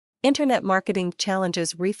Internet marketing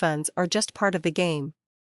challenges refunds are just part of the game.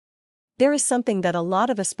 There is something that a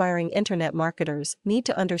lot of aspiring internet marketers need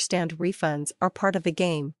to understand: refunds are part of the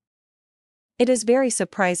game. It is very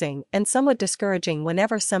surprising and somewhat discouraging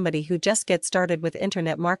whenever somebody who just gets started with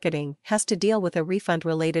internet marketing has to deal with a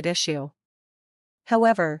refund-related issue.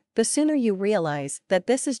 However, the sooner you realize that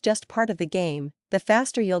this is just part of the game, the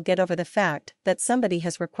faster you'll get over the fact that somebody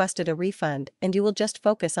has requested a refund and you will just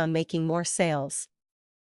focus on making more sales.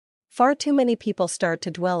 Far too many people start to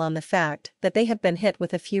dwell on the fact that they have been hit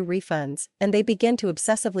with a few refunds, and they begin to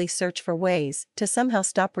obsessively search for ways to somehow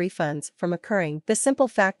stop refunds from occurring. The simple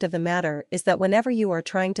fact of the matter is that whenever you are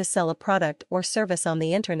trying to sell a product or service on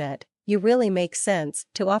the internet, you really make sense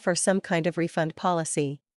to offer some kind of refund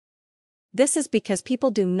policy. This is because people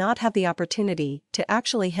do not have the opportunity to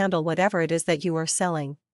actually handle whatever it is that you are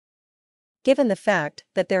selling. Given the fact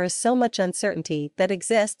that there is so much uncertainty that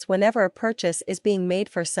exists whenever a purchase is being made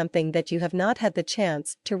for something that you have not had the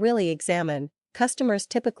chance to really examine, customers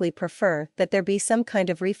typically prefer that there be some kind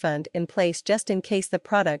of refund in place just in case the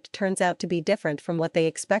product turns out to be different from what they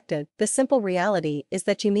expected. The simple reality is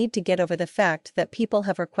that you need to get over the fact that people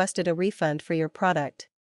have requested a refund for your product.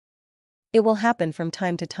 It will happen from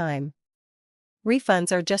time to time.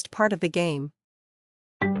 Refunds are just part of the game.